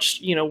this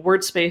much,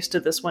 word space to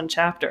this one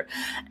chapter?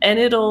 And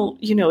it'll,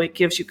 it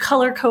gives you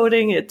color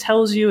coding. It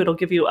tells you, it'll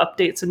give you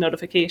updates and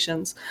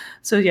notifications.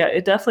 So yeah,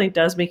 it definitely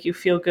does make you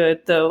feel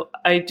good. Though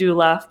I do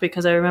laugh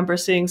because I remember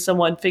seeing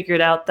someone figured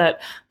out that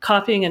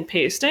copying and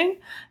pasting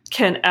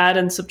can add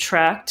and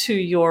subtract to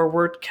your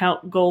word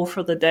count goal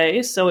for the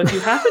day. So if you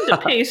happen to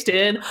paste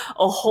in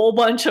a whole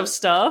bunch of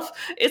stuff,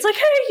 it's like,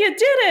 hey, you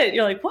did it.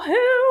 You're like,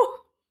 woohoo.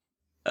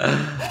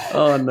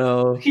 Oh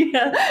no.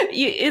 Yeah,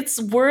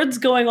 it's words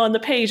going on the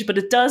page, but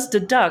it does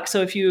deduct.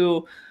 So if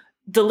you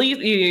delete,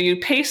 you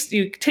paste,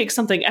 you take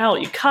something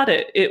out, you cut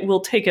it, it will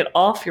take it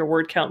off your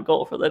word count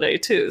goal for the day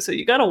too. So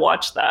you got to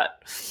watch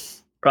that.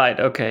 Right.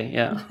 Okay.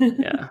 Yeah.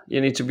 Yeah. You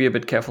need to be a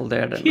bit careful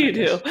there. Then you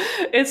do.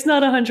 It's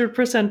not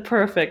 100%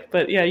 perfect,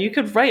 but yeah, you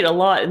could write a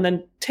lot and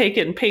then take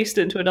it and paste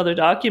it into another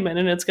document,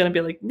 and it's going to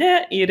be like,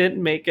 nah, you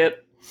didn't make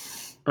it.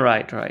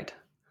 Right. Right.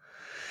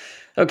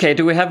 Okay,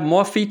 do we have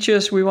more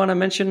features we want to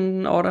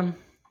mention, Autumn?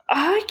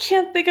 I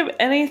can't think of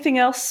anything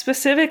else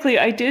specifically.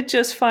 I did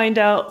just found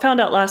out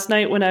last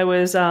night when I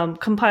was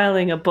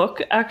compiling a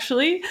book,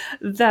 actually,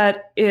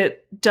 that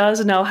it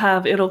does now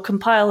it'll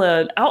compile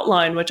an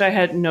outline, which I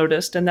hadn't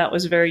noticed, and that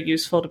was very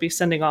useful to be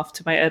sending off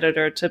to my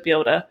editor to be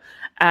able to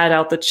add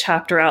out the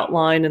chapter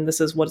outline, and this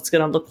is what it's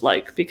going to look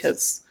like,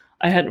 because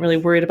I hadn't really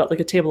worried about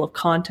like a table of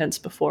contents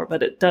before,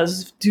 but it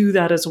does do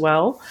that as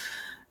well.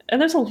 And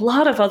there's a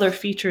lot of other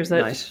features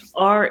that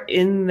are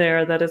in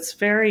there that it's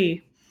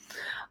very...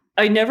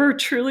 I never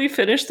truly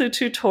finished the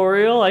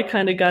tutorial. I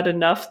kind of got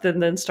enough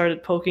and then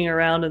started poking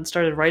around and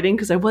started writing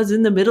because I was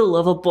in the middle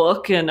of a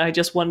book and I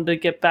just wanted to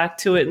get back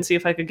to it and see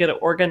if I could get it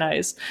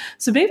organized.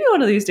 So maybe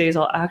one of these days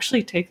I'll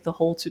actually take the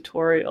whole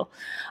tutorial.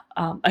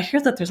 I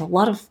hear that there's a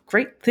lot of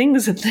great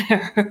things in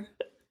there.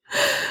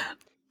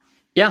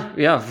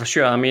 Yeah, for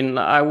sure. I mean,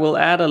 I will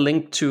add a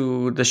link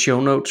to the show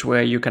notes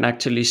where you can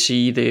actually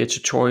see the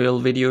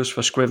tutorial videos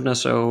for Scrivener.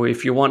 So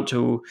if you want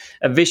a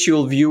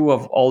visual view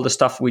of all the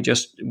stuff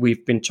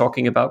we've been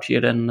talking about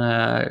here, then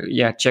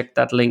check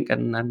that link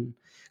and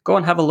go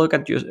and have a look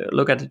at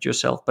it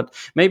yourself. But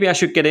maybe I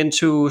should get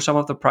into some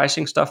of the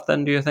pricing stuff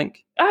then, do you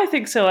think? I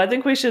think so. I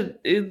think we should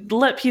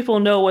let people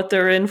know what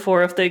they're in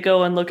for if they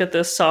go and look at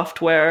this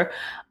software.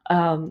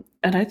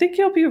 And I think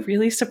you'll be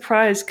really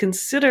surprised,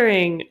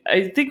 considering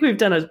I think we've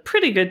done a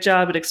pretty good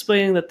job at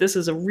explaining that this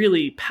is a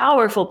really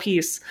powerful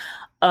piece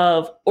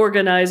of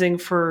organizing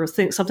for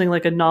something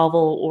like a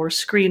novel or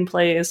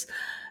screenplays.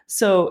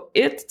 So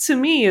it, to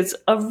me, is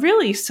a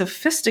really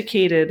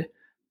sophisticated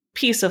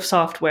piece of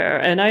software.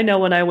 And I know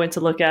when I went to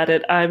look at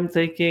it, I'm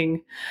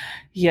thinking,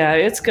 yeah,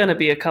 it's going to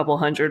be a couple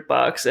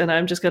 $100. And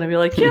I'm just going to be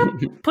like, yeah,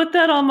 put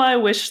that on my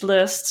wish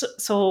list.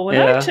 So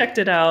when I checked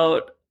it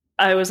out,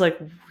 I was like,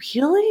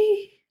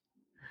 really?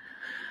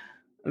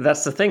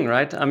 That's the thing,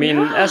 right? I mean,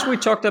 as we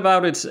talked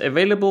about, it's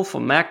available for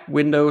Mac,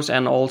 Windows,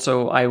 and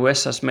also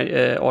iOS, as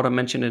Autumn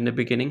mentioned in the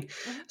beginning.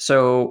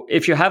 So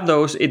if you have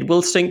those, it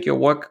will sync your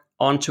work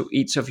onto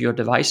each of your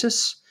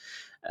devices.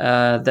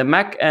 The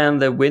Mac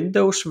and the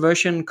Windows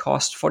version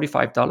cost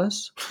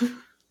 $45.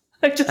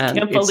 I just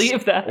can't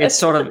believe that.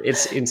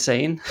 It's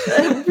insane.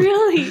 It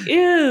really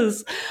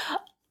is.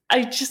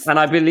 And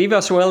I believe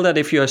as well that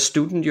if you're a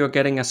student, you're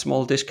getting a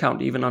small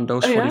discount even on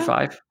those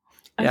 45.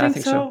 I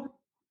think so.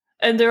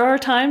 And there are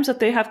times that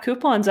they have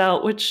coupons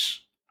out,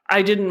 which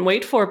I didn't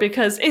wait for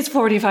because it's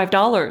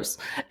 $45.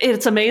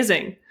 It's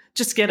amazing.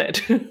 Just get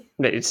it.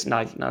 It's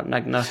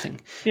like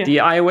nothing. Yeah. The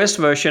iOS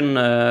version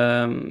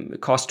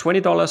costs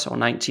 $20 or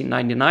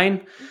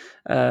 $19.99.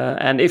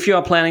 And if you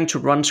are planning to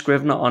run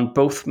Scrivener on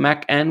both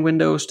Mac and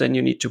Windows, then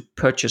you need to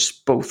purchase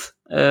both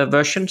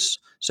versions.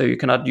 So you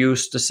cannot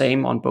use the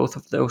same on both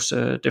of those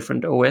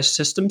different OS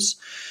systems.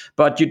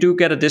 But you do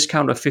get a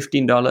discount of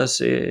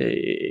 $15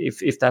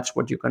 if that's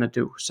what you're going to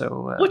do.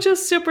 So, which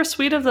is super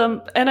sweet of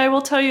them. And I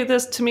will tell you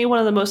this, to me, one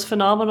of the most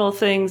phenomenal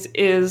things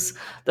is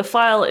the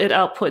file it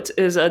outputs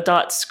is a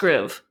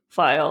 .scriv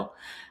file.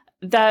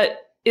 That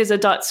is a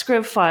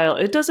 .scriv file.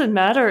 It doesn't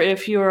matter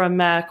if you're a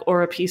Mac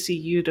or a PC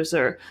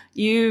user.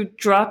 You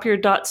drop your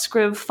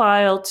 .scriv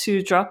file to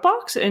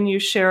Dropbox and you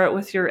share it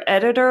with your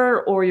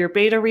editor or your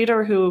beta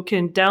reader who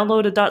can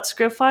download a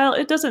 .scriv file.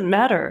 It doesn't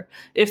matter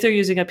if they're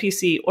using a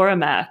PC or a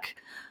Mac.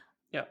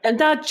 Yeah. And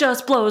that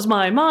just blows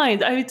my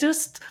mind.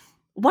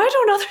 Why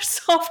don't other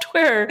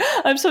software?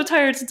 I'm so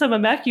tired since I'm a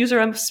Mac user.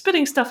 I'm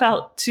spitting stuff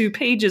out to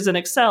Pages in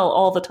Excel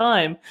all the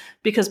time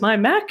because my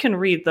Mac can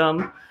read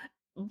them.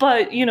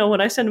 But,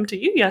 when I send them to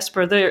you,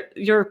 Jesper,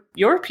 your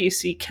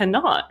PC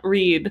cannot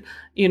read,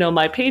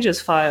 my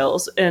Pages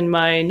files and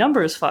my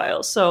Numbers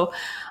files. So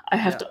I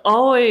have to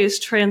always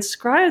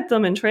transcribe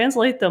them and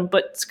translate them.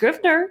 But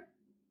Scrivener,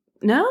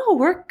 no,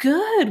 we're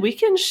good. We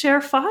can share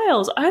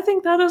files. I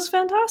think that is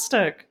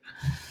fantastic.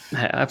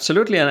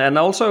 Absolutely. And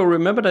also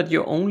remember that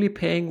you're only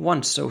paying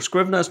once. So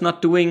Scrivener is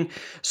not doing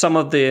some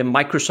of the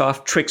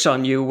Microsoft tricks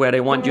on you where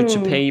they want you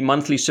to pay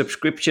monthly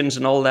subscriptions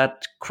and all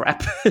that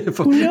crap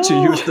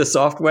to use the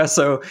software.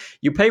 So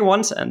you pay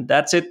once and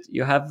that's it.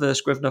 You have the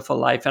Scrivener for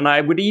life. And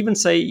I would even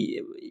say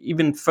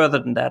even further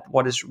than that,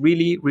 what is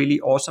really,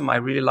 really awesome, I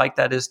really like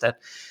that, is that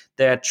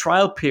their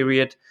trial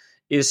period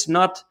is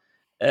not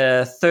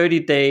 30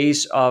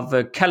 days of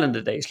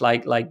calendar days,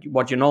 like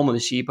what you normally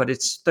see, but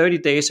it's 30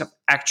 days of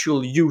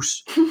actual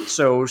use.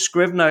 So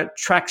Scrivener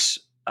tracks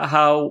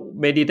how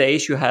many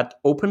days you had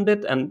opened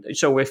it. And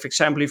so if, for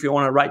example, if you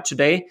want to write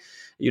today,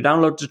 you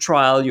download the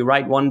trial, you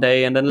write one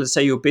day, and then let's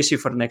say you're busy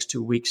for the next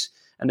 2 weeks,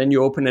 and then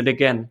you open it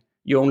again.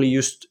 You only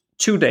used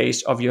 2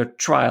 days of your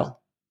trial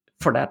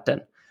for that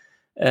then.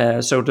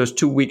 So those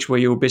 2 weeks where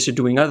you were busy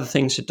doing other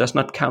things, it does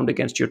not count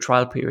against your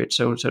trial period.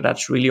 So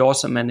that's really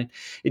awesome. And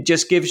it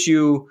just gives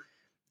you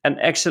an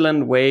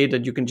excellent way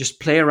that you can just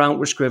play around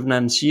with Scrivener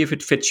and see if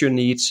it fits your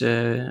needs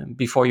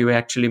before you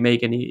actually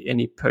make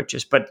any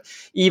purchase. But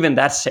even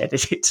that said,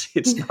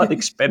 it's not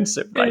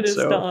expensive, right? It is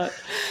not.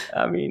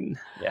 I mean,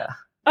 yeah.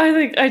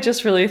 I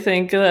just really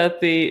think that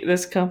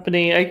this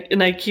company,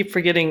 I keep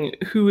forgetting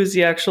who is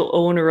the actual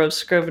owner of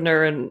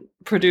Scrivener and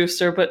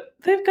producer, but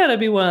they've got to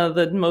be one of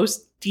the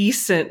most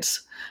decent,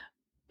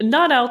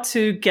 not out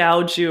to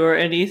gouge you or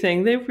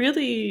anything. They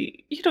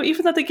really,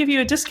 even though they give you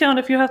a discount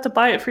if you have to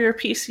buy it for your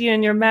PC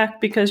and your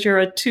Mac because you're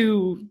a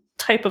 2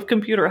 type of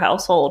computer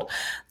household,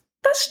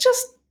 that's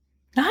just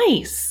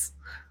nice.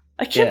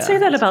 I can't say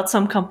that about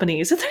some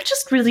companies. They're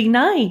just really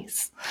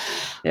nice.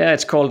 Yeah,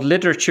 it's called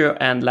Literature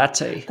and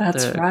Latte.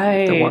 That's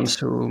right. The ones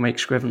who make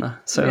Scrivener.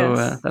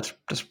 So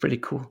that's pretty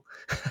cool.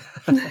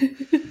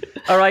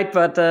 All right,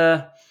 but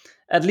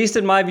at least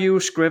in my view,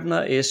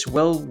 Scrivener is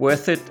well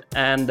worth it.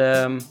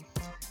 And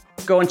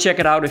go and check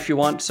it out if you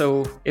want.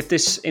 So if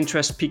this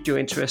piqued your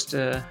interest,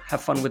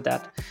 have fun with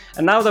that.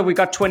 And now that we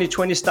got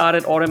 2020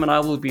 started, Autumn and I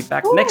will be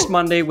back next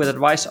Monday with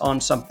advice on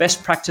some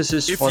best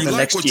practices for the next year. If you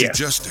like what you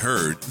just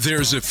heard,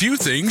 there's a few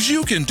things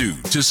you can do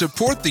to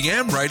support the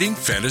AmWriting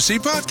Fantasy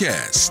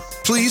Podcast.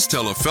 Please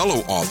tell a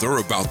fellow author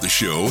about the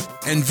show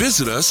and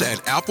visit us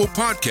at Apple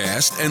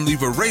Podcast and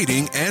leave a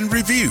rating and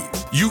review.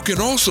 You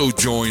can also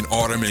join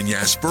Autumn and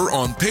Jesper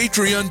on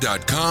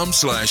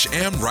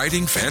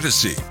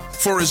patreon.com/AmWritingFantasy.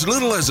 For as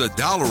little as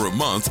 $1 a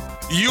month,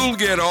 you'll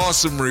get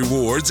awesome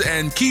rewards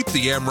and keep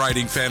the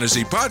AmWriting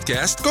Fantasy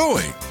Podcast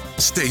going.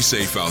 Stay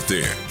safe out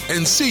there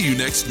and see you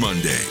next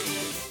Monday.